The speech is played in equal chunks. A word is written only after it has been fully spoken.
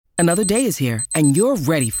Another day is here, and you're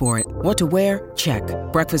ready for it. What to wear? Check.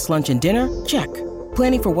 Breakfast, lunch, and dinner? Check.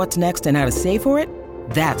 Planning for what's next and how to save for it?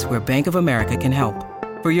 That's where Bank of America can help.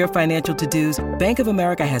 For your financial to-dos, Bank of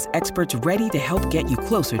America has experts ready to help get you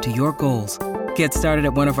closer to your goals. Get started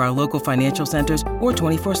at one of our local financial centers or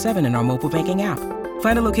 24/7 in our mobile banking app.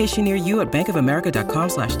 Find a location near you at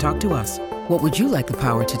bankofamerica.com/talktous. What would you like the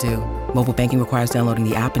power to do? Mobile banking requires downloading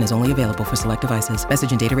the app and is only available for select devices.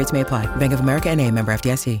 Message and data rates may apply. Bank of America N.A., member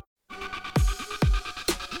FDIC.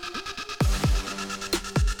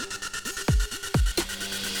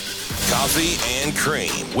 Coffee and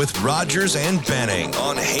Cream with Rogers and Benning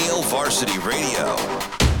on Hail Varsity Radio.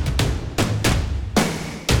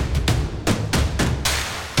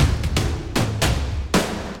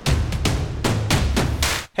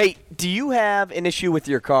 Hey, do you have an issue with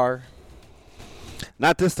your car?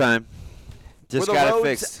 Not this time. Just Were got the it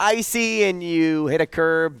roads fixed. icy and you hit a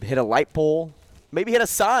curb, hit a light pole, maybe hit a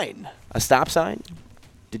sign, a stop sign?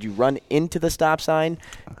 Did you run into the stop sign?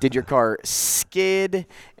 Did your car skid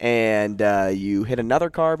and you hit another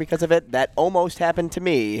car because of it? That almost happened to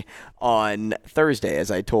me on Thursday, as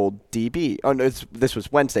I told DB. Oh, no, this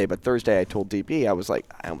was Wednesday, but Thursday I told DB, I was like,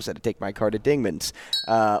 I almost had to take my car to Dingman's.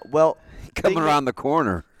 Coming around the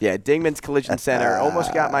corner. Yeah, Dingman's Collision Center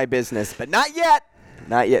almost got my business, but not yet.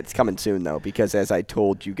 Not yet. It's coming soon, though, because as I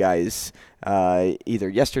told you guys either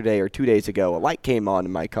yesterday or 2 days ago, a light came on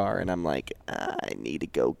in my car, and I'm like, I need to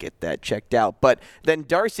go get that checked out. But then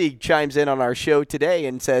Darcy chimes in on our show today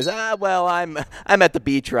and says, well, I'm at the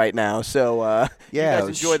beach right now, so you guys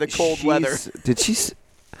enjoy the cold weather. Did she?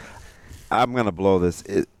 I'm gonna blow this.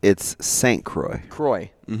 It's St. Croix. Croix.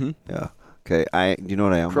 Mm-hmm. Yeah. Okay. You know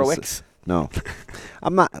what I almost Croix? said? No.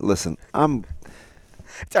 I'm not. Listen.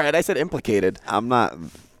 It's all right. I said implicated. I'm not,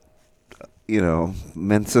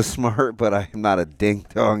 Mensa smart, but I'm not a ding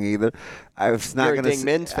dong either. I was not going to.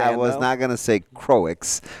 Dingman's fan, I was not going to say Croix.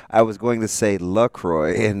 I was going to say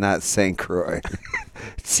LaCroix and not St. Croix.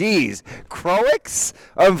 Jeez, Croix?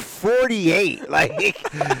 I'm 48. Like,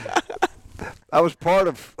 I was part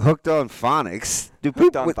of Hooked on Phonics.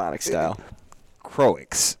 Hooked on Phonics style. Croix.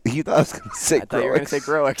 You thought I was going to say I thought you were going to say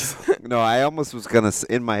Croix. No, I almost was going to.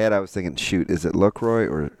 In my head, I was thinking, shoot, is it LaCroix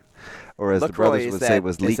or as the brothers would say,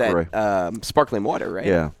 was LeCroix? Sparkling water, right?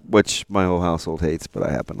 Yeah, which my whole household hates, but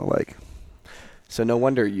I happen to like. So no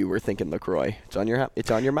wonder you were thinking LaCroix. It's on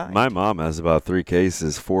your mind. My mom has about 4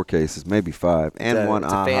 cases, maybe 5, and one.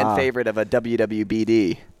 It's a fan favorite of a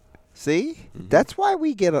WWBD. See, that's why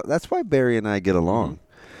that's why Barry and I get along.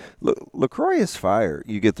 LaCroix is fire.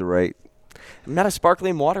 You get the right. I'm not a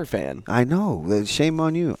sparkling water fan. I know. Shame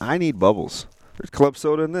on you. I need bubbles. There's club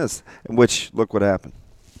soda in this. Which, look what happened.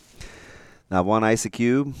 Now, one ice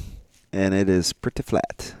cube, and it is pretty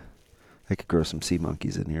flat. I could grow some sea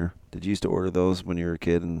monkeys in here. Did you used to order those when you were a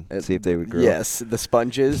kid and see if they would grow? Yes, the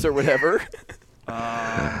sponges or whatever.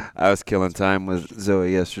 I was killing time with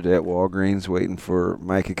Zoe yesterday at Walgreens waiting for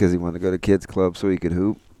Micah because he wanted to go to kids club so he could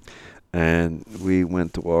hoop. And we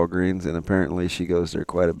went to Walgreens, and apparently she goes there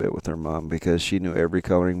quite a bit with her mom because she knew every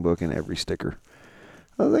coloring book and every sticker.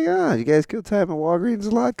 I was like, you guys kill time at Walgreens a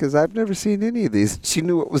lot because I've never seen any of these. She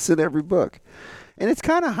knew what was in every book. And it's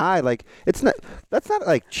kind of high. Like, that's not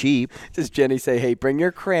like cheap. Does Jenny say, hey, bring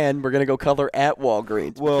your crayon. We're going to go color at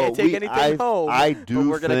Walgreens. Well, we can't take anything home, but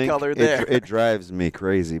we're going to color there. It drives me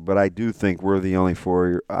crazy, but I do think we're the only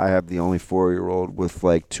I have the only 4-year-old with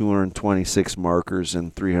like 226 markers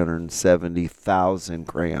and 370,000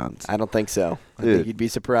 crayons. I don't think so. I Dude. think you'd be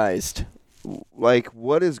surprised. Like,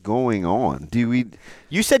 what is going on?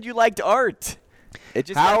 You said you liked art. It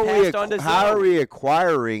just got passed on to Zoe. How are we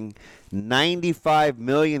acquiring 95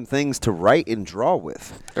 million things to write and draw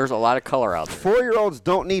with? There's a lot of color out there. 4-year-olds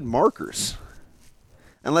don't need markers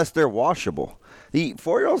unless they're washable. The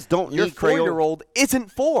 4-year-olds don't Your need crayon. 4-year-old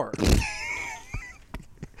isn't 4.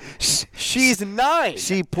 She's 9.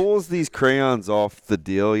 She pulls these crayons off the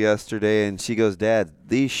deal yesterday, and she goes, Dad,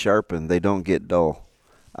 these sharpen. They don't get dull.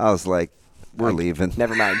 I was like, we're leaving.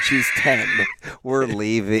 Never mind. She's 10. We're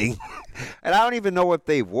leaving. And I don't even know what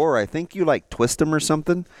they wore. I think you, twist them or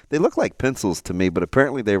something. They look like pencils to me, but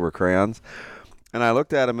apparently they were crayons. And I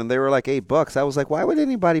looked at them, and they were like $8. I was like, why would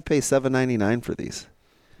anybody pay $7.99 for these?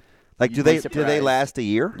 Like, do they last a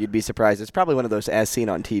year? You'd be surprised. It's probably one of those as seen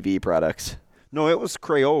on TV products. No, it was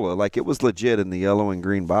Crayola. Like, it was legit in the yellow and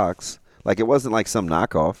green box. Like, it wasn't like some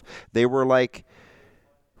knockoff. They were like,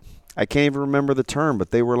 I can't even remember the term,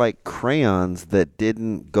 but they were like crayons that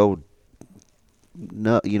didn't go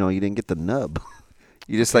you didn't get the nub.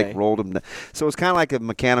 You just rolled them. So it was kind of like a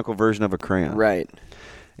mechanical version of a crayon. Right.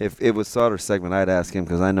 If it was Sauter's segment, I'd ask him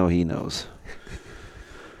because I know he knows.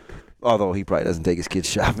 Although he probably doesn't take his kids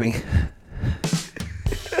shopping.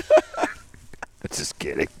 Just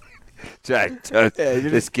kidding.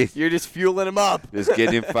 You're just fueling him up. Just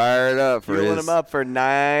getting him fired up for Fueling him up for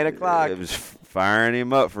 9 o'clock. It was firing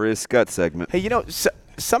him up for his Scut segment. Hey,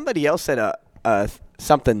 somebody else said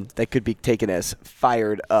something that could be taken as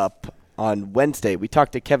fired up on Wednesday. We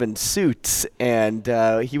talked to Kevin Suits, and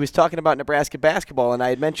he was talking about Nebraska basketball, and I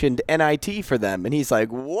had mentioned NIT for them, and he's like,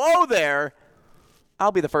 whoa there.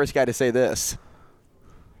 I'll be the first guy to say this.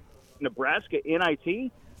 Nebraska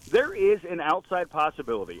NIT, there is an outside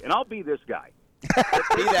possibility, and I'll be this guy.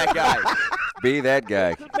 Be that guy. Be that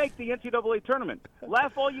guy. Could make the NCAA tournament.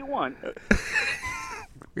 Laugh all you want.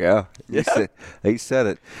 Yeah, he said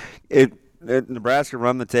it. Did Nebraska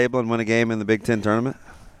run the table and win a game in the Big Ten tournament?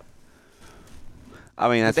 I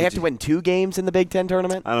mean, they have to win 2 games in the Big Ten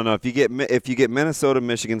tournament. I don't know if you get Minnesota,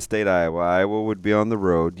 Michigan State, Iowa would be on the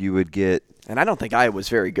road. You would get, and I don't think Iowa's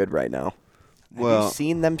very good right now. Have you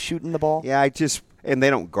seen them shooting the ball? Yeah, and they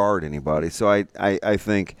don't guard anybody. So I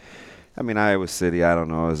think, I mean, Iowa City, I don't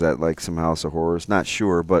know, is that like some house of horrors? Not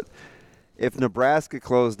sure, but if Nebraska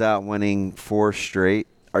closed out winning 4 straight,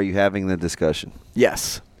 are you having the discussion?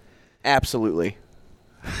 Yes, absolutely.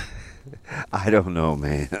 I don't know,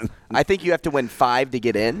 man. I think you have to win 5 to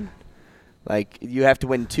get in. Like, you have to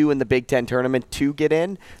win 2 in the Big Ten tournament to get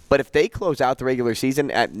in. But if they close out the regular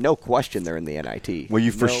season, no question they're in the NIT. Well,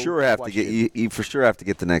 you for sure have to get you for sure have to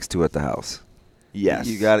get the next 2 at the house. Yes,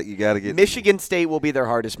 you got to get. Michigan State will be their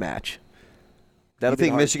hardest match. You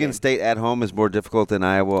think Michigan State at home is more difficult than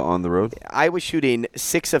Iowa on the road? Iowa's shooting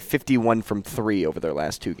 6 of 51 from 3 over their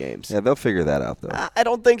last 2 games. Yeah, they'll figure that out, though. I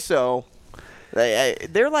don't think so.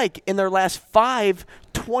 They're like, in their last 5,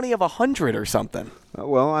 20 of 100 or something.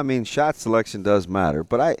 Well, I mean, shot selection does matter.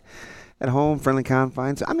 But at home, friendly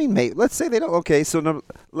confines, I mean, let's say they don't. Okay, so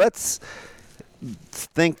let's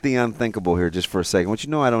think the unthinkable here just for a second, which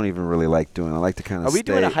I don't even really like doing. I like to kind of Are we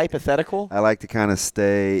doing a hypothetical? I like to kind of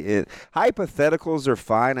stay in. Hypotheticals are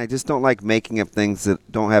fine. I just don't like making up things that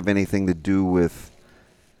don't have anything to do with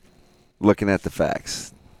looking at the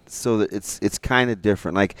facts. So that it's kind of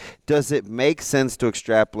different. Like, does it make sense to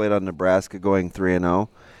extrapolate on Nebraska going 3-0?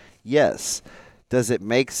 Yes. Does it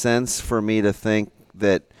make sense for me to think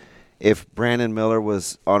that if Brandon Miller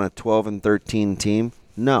was on a 12-13 team?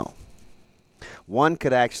 No. One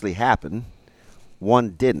could actually happen. One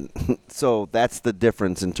didn't. So that's the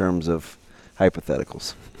difference in terms of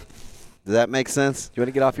hypotheticals. Does that make sense? Do you want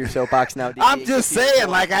to get off your soapbox now, D? I'm just saying,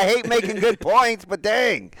 like, I hate making good points, but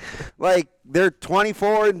dang. Like, they're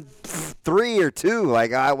 24-3 or 2.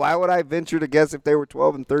 Like, why would I venture to guess if they were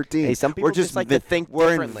 12-13? Hey, some people just like to think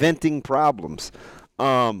We're differently. inventing problems.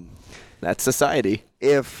 That's society.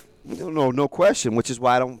 No question, which is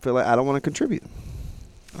why I don't want to contribute.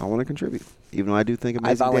 I want to contribute. Even though I do think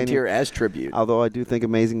Amazing Daniel. I volunteer as tribute. Although I do think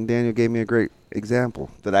Amazing Daniel gave me a great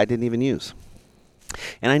example that I didn't even use.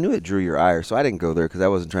 And I knew it drew your ire, so I didn't go there because I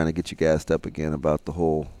wasn't trying to get you gassed up again about the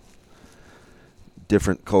whole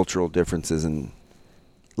different cultural differences in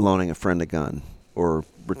loaning a friend a gun or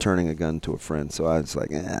returning a gun to a friend. So I was like,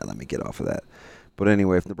 let me get off of that. But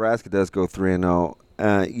anyway, if Nebraska does go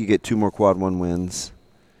 3-0, you get 2 more quad 1 wins.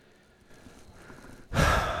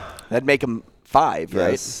 That'd make them 5,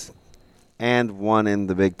 yes. Right? And 1 in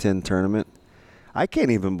the Big Ten tournament. I can't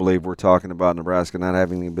even believe we're talking about Nebraska not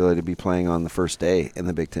having the ability to be playing on the first day in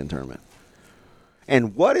the Big Ten tournament.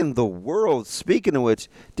 And what in the world, speaking of which,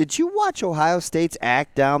 did you watch Ohio State's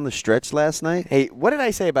act down the stretch last night? Hey, what did I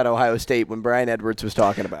say about Ohio State when Brian Edwards was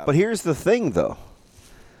talking about? But here's the thing, though.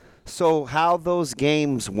 So how those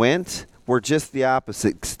games went were just the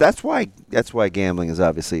opposite. That's why gambling is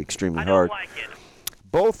obviously extremely hard. I don't like it.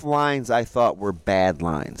 Both lines I thought were bad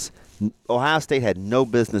lines. Ohio State had no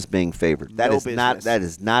business being favored. That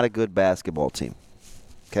is not a good basketball team.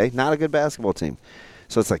 Okay? Not a good basketball team.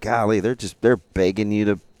 So it's like, golly, they're begging you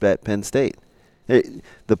to bet Penn State.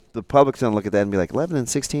 The public's going to look at that and be like,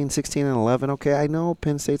 11-16, 16-11. Okay, I know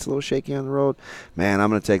Penn State's a little shaky on the road. Man, I'm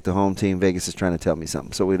going to take the home team. Vegas is trying to tell me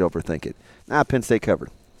something, so we'd overthink it. Penn State covered.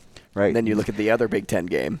 Right? And then you look at the other Big Ten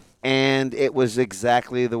game. And it was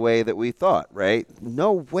exactly the way that we thought, right?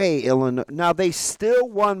 No way Illinois. Now, they still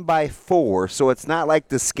won by 4, so it's not like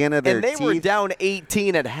the skin of their teeth. And they were down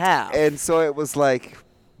 18 at half. And so it was like,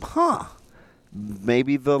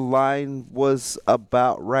 maybe the line was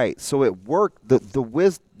about right. So it worked.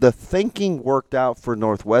 The thinking worked out for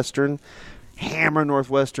Northwestern. Hammer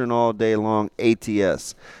Northwestern all day long,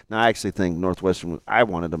 ATS. Now, I actually think Northwestern, I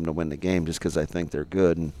wanted them to win the game just because I think they're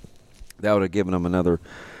good. And that would have given them another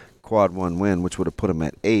quad 1 win, which would have put them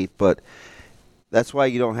at 8. But That's why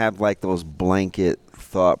you don't have like those blanket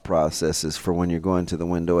thought processes for when you're going to the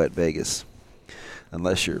window at Vegas.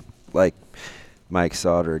 Unless you're like Mike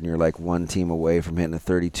Sauter and you're like one team away from hitting a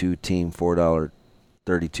 32-team, $4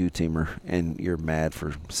 32-teamer, and you're mad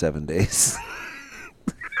for 7 days.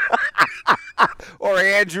 Or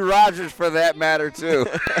Andrew Rogers, for that matter, too.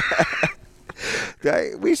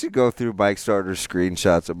 We should go through Mike Sauter's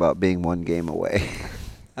screenshots about being one game away.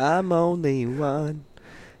 I'm only one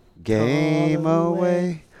game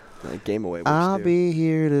away. Game away. I'll be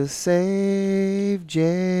here to save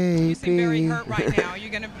JP. You seem very hurt right now. You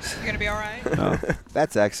gonna be all right? No,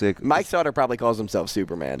 that's actually Mike Sauter probably calls himself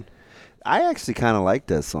Superman. I actually kind of like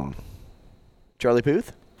that song. Charlie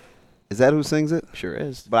Puth? Is that who sings it? Sure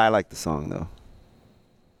is. But I like the song though.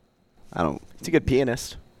 He's a good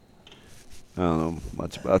pianist. I don't know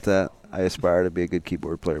much about that. I aspire to be a good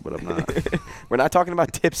keyboard player, but I'm not. We're not talking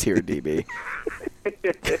about tips here, DB.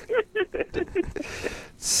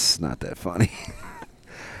 It's not that funny.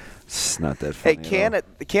 It's not that funny. Hey,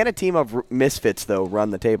 can a team of misfits, though, run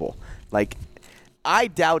the table? Like, I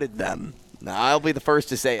doubted them. Now, I'll be the first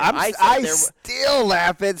to say it. I still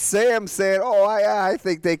laugh at Sam saying, "Oh, I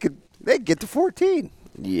think they could get to 14."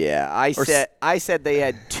 Yeah, I said they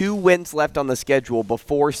had 2 wins left on the schedule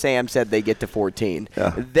before Sam said they get to 14.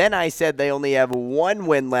 Yeah. Then I said they only have 1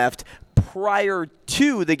 win left prior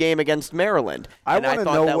to the game against Maryland. I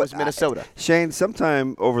thought that was Minnesota. Shane,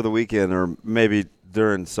 sometime over the weekend or maybe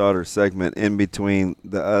during Sauter's segment in between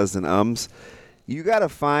the uhs and ums, you got to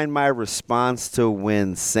find my response to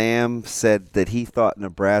when Sam said that he thought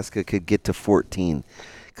Nebraska could get to 14.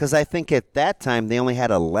 Because I think at that time they only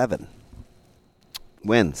had 11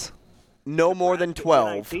 wins. No more than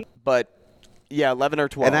 12, but yeah, 11 or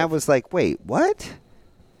 12. And I was like, wait, what?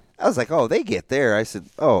 I was like, oh, they get there. I said,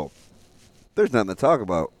 oh, there's nothing to talk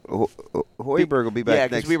about. Hoiberg will be back next. Yeah,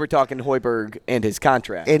 because we were talking Hoiberg and his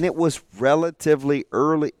contract. And it was relatively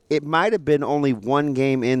early. It might have been only 1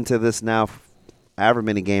 game into this now however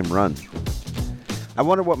many game run. I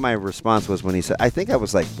wonder what my response was when he said, I think I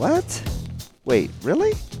was like, what? Wait,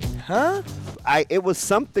 really? Huh? It was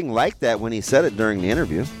something like that when he said it during the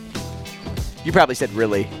interview. You probably said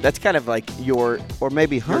really. That's kind of like your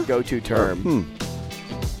go-to term.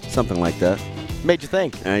 Something like that. Made you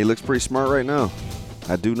think. And he looks pretty smart right now.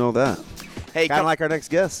 I do know that. Hey, kind of like our next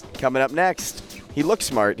guest. Coming up next, he looks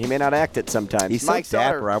smart. He may not act it sometimes. He's Mike so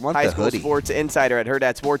dapper. Sauter, I want high the school hoodie. sports insider at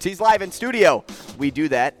Hurrdat Sports. He's live in studio. We do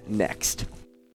that next.